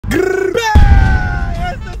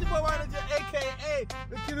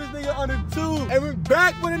nigga under 2, and we're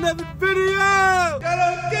back with another video.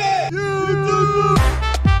 Get YouTube.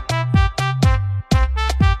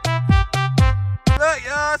 Look,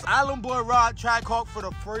 y'all, Islandboyrah track hawk for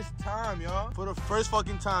the first time, y'all. For the first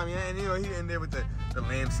fucking time, yeah. And you know, he in there with the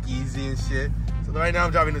lamb skeezy and shit. So right now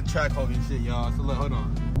I'm driving the track hawk and shit, y'all. So look, hold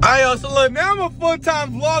on. Alright, y'all, so look, now I'm a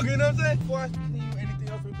full-time vlogger, you know what I'm saying? Before I continue anything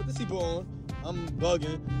else, let me put the seatbelt on. I'm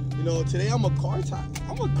bugging. You know, today I'm a car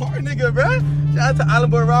nigga, bruh. Shout out to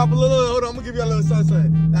Islandboyrah. Hold on, I'm gonna give you a little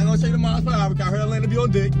sunset. Now I'm gonna show you the miles per hour. I heard Atlanta be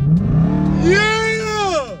on dick.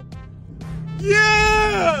 Yeah!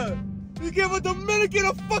 Yeah! You give a Dominican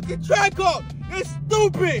a fucking track hawk. You're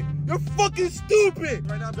stupid. You're fucking stupid.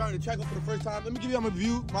 Right now I'm driving the track hawk for the first time. Let me give you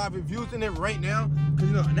my reviews in it right now. Cause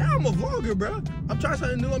you know, now I'm a vlogger, bro. I'm trying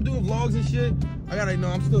something new. I'm doing vlogs and shit. I gotta know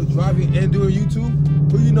I'm still driving and doing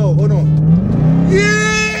YouTube. Who you know? Hold on.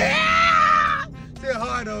 Yeah! Say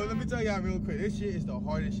hi though. Let me tell y'all real quick. This shit is the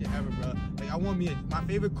hardest shit ever, bro. Like I want me my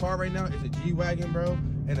favorite car right now is a G-Wagon, bro,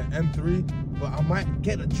 and an M3. But I might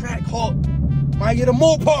get a track hawk. Might get a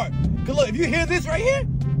Mopar. Cause look, if you hear this right here,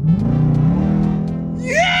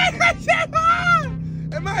 yeah, that shit hard.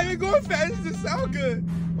 Am I even going fast? It just sound good.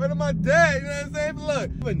 Where am I dead? You know what I'm saying? But look,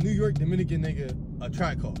 I'm a New York Dominican nigga, a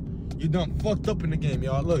track hawk. You done fucked up in the game,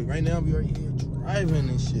 y'all. Look, right now we right here driving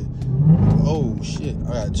and shit. Oh shit,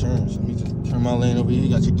 I got turns. Let me just turn my lane over here. You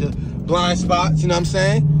gotta check the blind spots, you know what I'm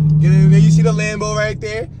saying? Get in there, you see the Lambo right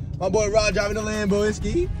there. My boy Rod driving the Lambo and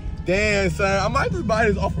ski. Damn, son, I might just buy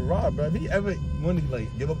this off of Rod, bro. If he ever wanted to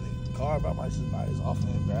like give up the car, bro, I might just buy this off of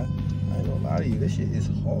him, bro. I ain't gonna lie to you, this shit is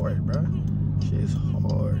hard, bro. Shit is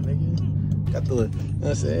hard, nigga. Got the, you know what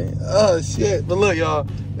I'm saying? Oh shit, but look, y'all,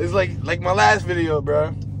 it's like my last video,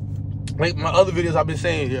 bro. Like my other videos I've been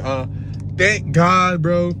saying, thank God,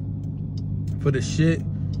 bro, for the shit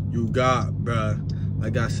you got, bro.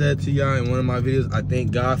 Like I said to y'all in one of my videos, I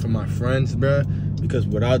thank God for my friends, bro, because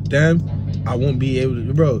without them, I won't be able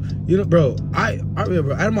to, bro. You know, bro, I out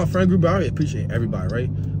of my friend group, bro, I really appreciate everybody, right?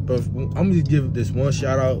 But I'm gonna just give this one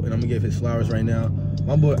shout out, and I'm gonna give his flowers right now.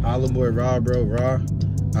 My boy Islandboyrah, bro,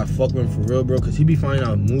 I fuck with him for real, bro, cause he be finding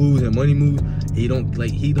out moves and money moves. He don't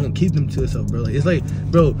keep them to himself, bro. Like, it's like,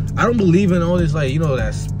 bro, I don't believe in all this, like, you know,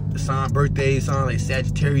 that sign birthday sign like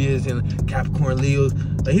Sagittarius and Capricorn Leos.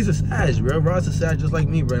 Like, he's a Sag, bro. Rod's a Sag just like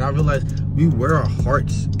me, bro. And I realized we wear our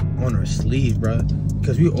hearts on our sleeve, bro,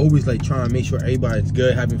 because we always like trying to make sure everybody's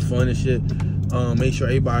good, having fun and shit. Make sure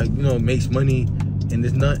everybody, you know, makes money. And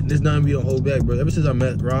there's nothing we don't hold back, bro. Ever since I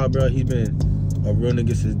met Rob, bro, he's been a real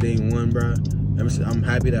nigga since day one, bro. Ever since, I'm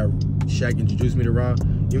happy that Shaq introduced me to Rob.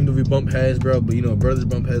 Even though we bump heads, bro, but you know, brothers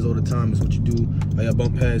bump heads all the time. It's what you do. How y'all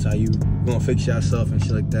bump heads, how you gonna fix yourself and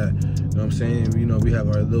shit like that. You know what I'm saying? You know, we have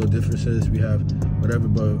our little differences, we have whatever,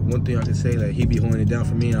 but one thing I can say, like, he be holding it down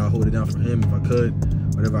for me and I'll hold it down for him if I could,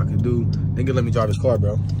 whatever I could do. Nigga let me drive his car,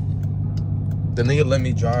 bro. The nigga let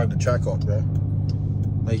me drive the track hawk, bro.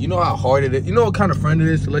 Like, you know how hard it is? You know what kind of friend it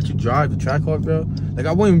is to let you drive the track hawk, bro? Like,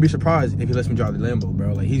 I wouldn't even be surprised if he lets me drive the Lambo,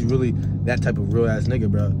 bro. Like, he's really that type of real ass nigga,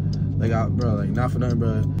 bro. Like, bro, like, not for nothing,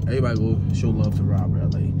 bro. Everybody will show love to Rob, bro.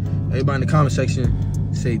 Like, everybody in the comment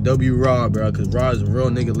section say W Rob, bro, because Rob is a real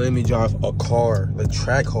nigga. Let me drive a car, the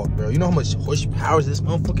track hawk, bro. You know how much horsepower this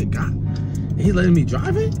motherfucker got? And he letting me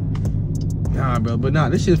drive it? Nah, bro, but nah,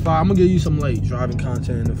 this shit's fine. I'm gonna give you some, like, driving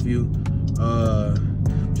content in a few.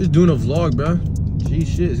 Just doing a vlog, bro. Gee,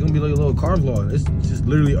 shit, it's gonna be like a little car vlog. It's just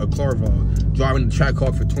literally a car vlog. Driving the track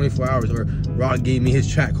hawk for 24 hours, or Rod gave me his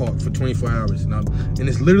track hawk for 24 hours. And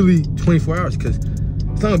it's literally 24 hours, because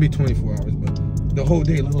it's not gonna be 24 hours, but the whole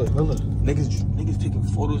day. Look. Niggas taking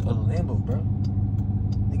photos of the Lambo, bro.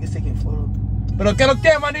 Niggas taking photos. Pero que lo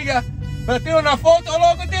que, my nigga? Pero tiene una foto,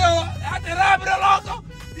 loco, tío. Hazte rápido, loco.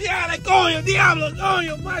 Diablo,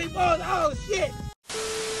 coño, mariposa, oh, shit.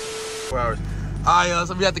 4 hours. Alright,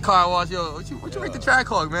 so we at the car wash. Yo, what you rate the track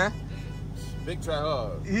hawk, man? Big track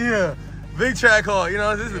hawk. Yeah, big track hawk. You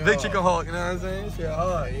know, this is a big chicken hawk. You know what I'm saying? Shit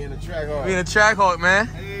hard. We in the track hawk. We in the track hawk, man.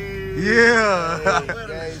 Hey. Yeah.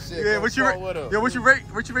 Hey, shit, yeah. What you rate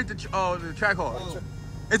the track hawk? Oh.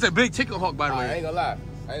 It's a big chicken hawk, by the way. I ain't gonna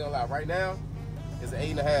lie. Right now, it's an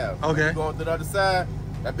 8.5. Okay. You going to the other side?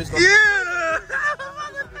 That bitch gonna. Yeah.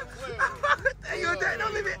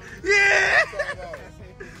 Don't leave it. Yeah.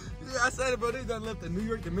 Yeah, I said it, bro. They done left a New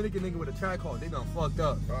York Dominican nigga with a track hawk. They done fucked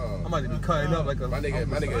up. I'm about to be cutting up like a... My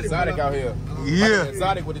nigga exotic out here. Yeah. My nigga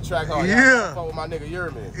exotic with the track hawk. Yeah. Fuck with my nigga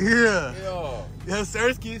Yrman. Yeah. Yeah.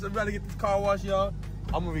 Sirski, so I'm about to get this car wash, y'all.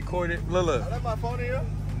 I'm gonna record it. Look. I left my phone in here?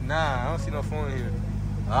 Nah, I don't see no phone in here.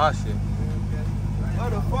 Ah, shit. Where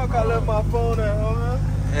the fuck I left my phone at, huh?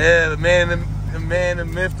 Yeah, the man, the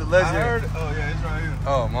myth, the legend. I heard it. Oh, yeah, it's right here.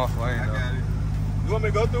 Oh, my fault. I ain't know. got it. want me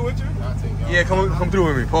to go through with you? Yeah, come through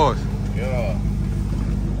with me. Pause. Yeah.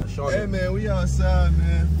 Hey man, we outside,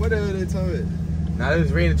 man. What the hell they told me? Now they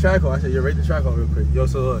just rating the track hole. I said, yo, rate the track hole real quick. Yo,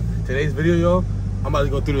 so look, today's video, yo, I'm about to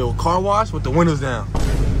go through the car wash with the windows down.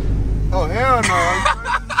 Oh hell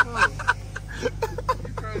no! You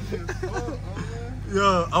crazy as fuck, man.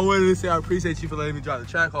 Yo, I wanted to say I appreciate you for letting me drive the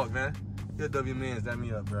track hawk, man. Your W man's that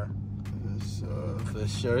me up, bro. For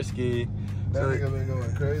sure, ski. That nigga been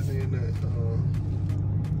going crazy in that.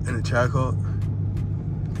 In the track hawk.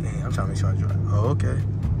 Dang, I'm trying to make sure I drive. Oh, okay.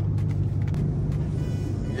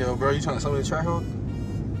 Yo, bro, you trying to sell me the track hawk?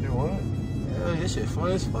 You what? Yeah, this shit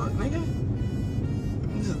fun as fuck, nigga.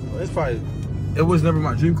 It's probably. It was never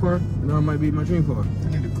my dream car. Now it might be my dream car. I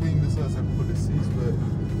need to clean this up so I can put the seats back.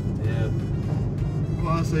 Yeah.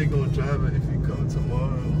 Well, I say gonna drive it if you come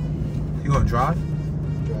tomorrow. You gonna drive?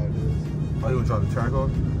 Drive this. Oh, you gonna drive the track hawk?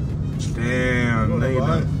 Damn, they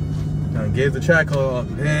done gave the track hawk.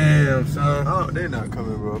 Damn, son. Oh, they not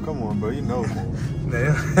coming, bro. Come on, bro. You know.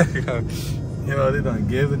 You know, they done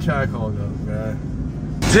give the track hawk up, man.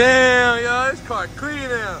 Damn, yo, this car clean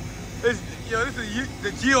now. This is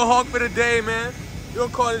the Geo Hawk for the day, man. You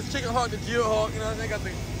gonna call this chicken hawk the Geo Hawk, you know what I'm saying? Got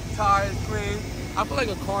the tires clean. I feel like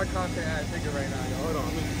a car content ass nigga right now, yo. Hold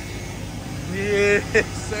on, yes,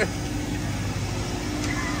 sir.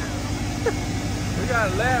 We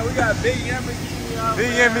got Lad, we got Big Ynlgeo out there.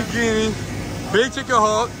 Big Ynlgeo, Big Chicken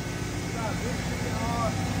Hawk. We got Big Chicken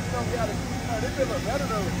Hawk. We got this shit look better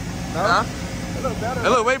though. Huh? It look better. It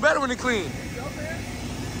look way better when they clean.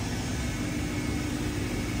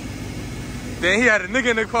 Then he had a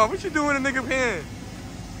nigga in the car. What you doing in the nigga pan?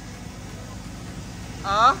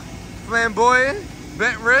 Flamboyant,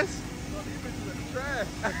 bent wrist. These bitches in the trash.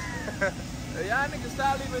 Hey, y'all niggas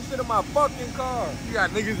stop leaving shit in my fucking car. You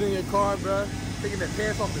got niggas in your car, bro. Taking their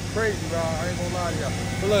pants off is crazy, bro. I ain't gonna lie to y'all.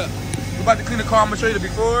 But look, we're about to clean the car. I'm gonna show you the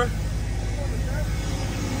before and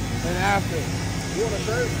after. You want a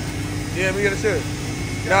shirt? Yeah, we get a shirt.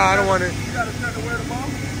 Nah, I don't want it. You got a shirt to wear tomorrow?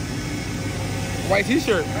 White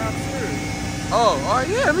t-shirt. Nah, I'm serious. Oh,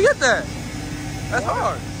 yeah, let me get that. That's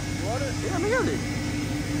hard. You want it? Yeah, let me get it.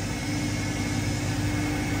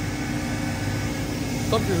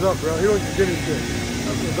 Something's up, bro. He don't just get his shit.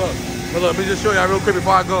 Something's up. But look, let me just show y'all real quick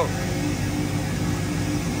before I go.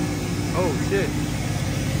 Oh, shit.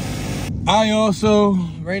 Alright, y'all, so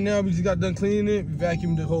right now we just got done cleaning it. We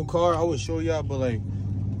vacuumed the whole car. I would show y'all, but like,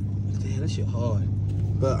 damn, that shit hard.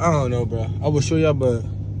 But I don't know, bro. I would show y'all, but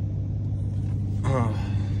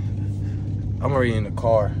I'm already in the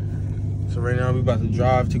car. So right now we about to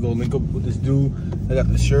drive to go link up with this dude. I got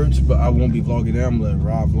the shirts, but I won't be vlogging that. I'm gonna let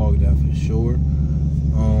Rob vlog that for sure.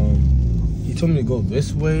 He told me to go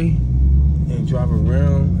this way and drive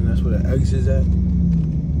around, and that's where the exit is at.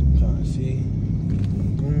 I'm trying to see.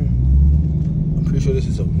 I'm pretty sure this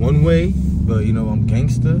is a one-way, but you know I'm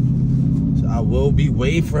gangster, so I will be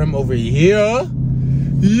waiting for him over here.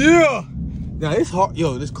 Yeah. Now it's hard,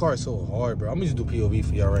 yo. This car is so hard, bro. I'm gonna just do POV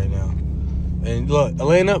for y'all right now. And look,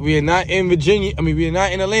 Atlanta, we are not in Virginia. I mean, we are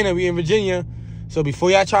not in Atlanta. We in Virginia. So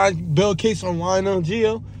before y'all try to build case on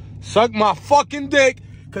Ynlgeo, suck my fucking dick,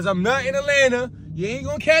 cause I'm not in Atlanta. You ain't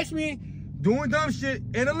gonna catch me doing dumb shit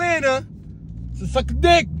in Atlanta. So suck a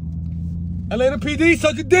dick. Atlanta PD,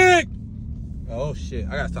 suck a dick. Oh shit,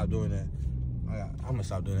 I gotta stop doing that. I'm gonna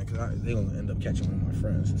stop doing that because they gonna end up catching one of my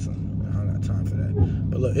friends or something. I don't got time for that.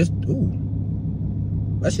 But look, it's ooh,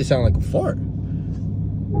 that shit sound like a fart.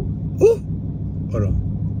 Ooh, hold on.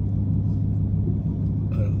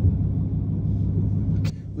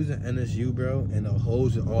 We was in NSU, bro, and the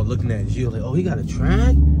hoes are all looking at Gio like, oh, he got a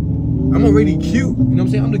track? I'm already cute. You know what I'm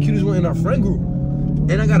saying? I'm the cutest one in our friend group.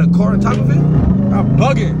 And I got a car on top of it. I'm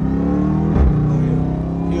bugging. Oh,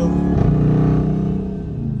 yeah.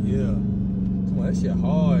 Yeah. Come on, that shit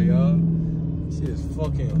hard, y'all. That shit is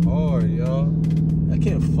fucking hard, y'all. I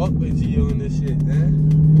can't fuck with Gio in this shit, man.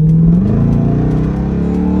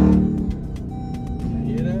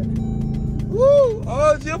 You hear that? Woo!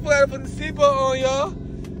 Oh, Gio gotta put the seatbelt on, y'all.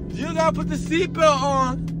 You gotta put the seatbelt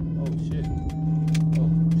on. Oh shit. Oh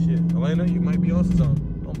shit. Elena, you might be on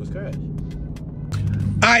something. Almost crashed.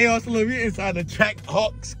 Alright, y'all, so look, we're inside the track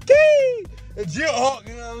hawk ski. The Geo Hawk,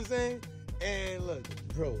 you know what I'm saying? And look,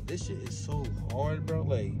 bro, this shit is so hard, bro.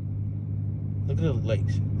 Like, look at the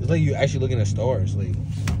lakes. It's like you actually looking at stars. Like,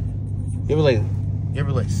 you ever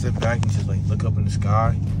like sit back and just like look up in the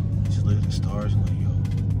sky, just look at the stars and like, yo,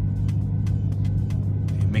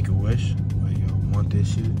 you make a wish. Like, yo, I want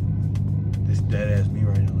this shit. This dead ass me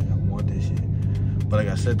right now. Like, I want this shit. But like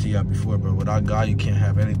I said to y'all before, bro, without God, you can't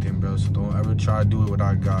have anything, bro. So don't ever try to do it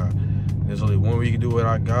without God. And There's only one way you can do what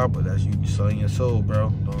I got, but that's you selling your soul,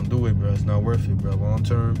 bro. Don't do it, bro. It's not worth it, bro. Long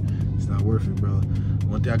term, it's not worth it, bro.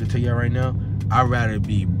 One thing I can tell you right now, I'd rather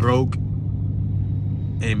be broke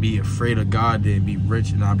and be afraid of God than be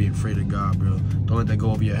rich and not be afraid of God, bro. Don't let that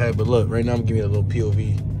go over your head. But look, right now I'm giving you a little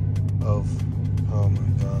POV of, oh my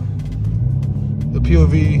God. The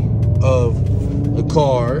POV of the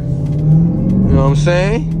car. You know what I'm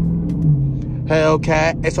saying?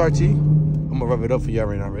 Hellcat SRT. I'm gonna rev it up for y'all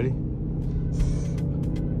right now. Ready?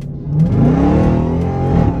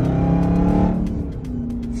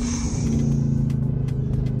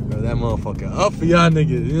 That motherfucker up for y'all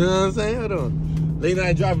niggas. You know what I'm saying? Hold on. Late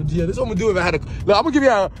night driving. Yeah, this is what I'm gonna do if I had a. Look, I'm gonna give you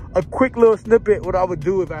a quick little snippet what I would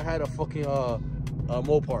do if I had a fucking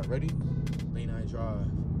Mopar. Ready? Late night drive.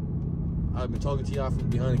 I've been talking to y'all from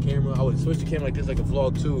behind the camera. I would switch the camera like this, like a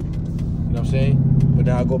vlog too. You know what I'm saying? But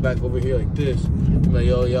now I go back over here like this. I'm like,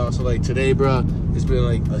 yo, y'all. So like today, bro, it's been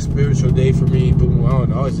like a spiritual day for me. Boom. I don't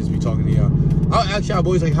know. I always just be talking to y'all. I'll ask y'all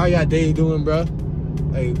boys like, how y'all day doing, bro?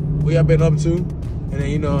 Like, what y'all been up to? And then,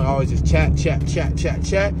 you know, I always just chat. And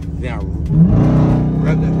then I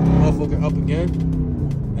wrap that motherfucker up again.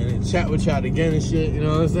 And then chat with y'all again and shit. You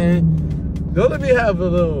know what I'm saying? Don't let me have a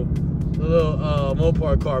little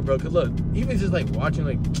Mopar car, bro. Cause look, even just like watching,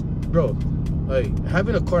 like, bro, like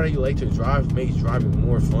having a car that you like to drive makes driving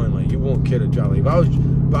more fun. Like, you won't care to drive. Like, if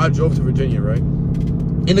I drove to Virginia, right?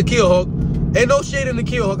 In the Kia Hawk. Ain't no shade in the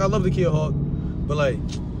Kia Hawk. I love the Kia Hawk. But like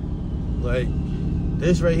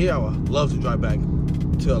this right here, I would love to drive back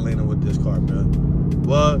to Atlanta with this car, bro.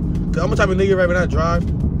 Well, cause I'm the type of nigga right when I drive,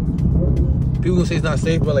 people gonna say it's not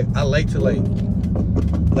safe, but like I like to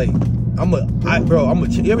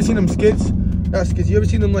you ever seen them skits? Not skits. You ever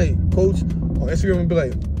seen them like quotes on Instagram and be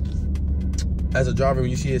like, as a driver,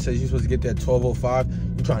 when you see it says you're supposed to get there at 12:05,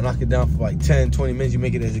 you try to knock it down for like 10, 20 minutes, you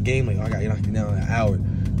make it as a game, like, oh, I got you knock it down in an hour.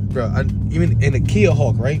 Bro, even in the Kia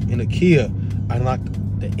Hawk, right? In the Kia, I knocked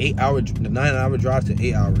the 9-hour drive to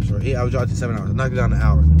 8 hours, or 8-hour drive to 7 hours. I knocked it down an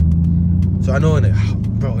hour. So I know in a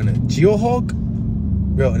Geohawk,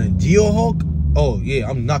 oh yeah,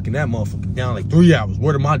 I'm knocking that motherfucker down like 3 hours.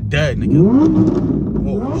 Word of my dad, nigga.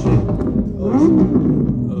 Oh shit.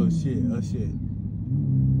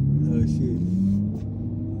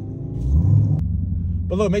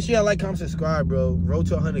 But look, make sure y'all like, comment, subscribe, bro. Road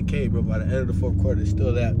to 100K, bro. By the end of the fourth quarter, it's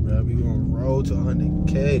still that, bro. We gonna roll to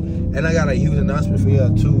 100K. And I got a huge announcement for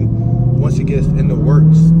y'all too, once it gets in the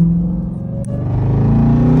works.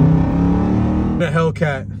 The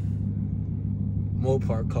Hellcat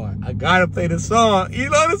Mopar car. I gotta play the song. You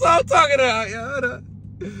know the song I'm talking about. Yeah,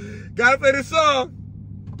 gotta play the song.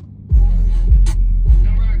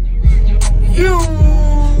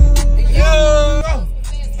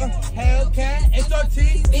 Hellcat, SRT.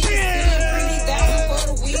 Yeah.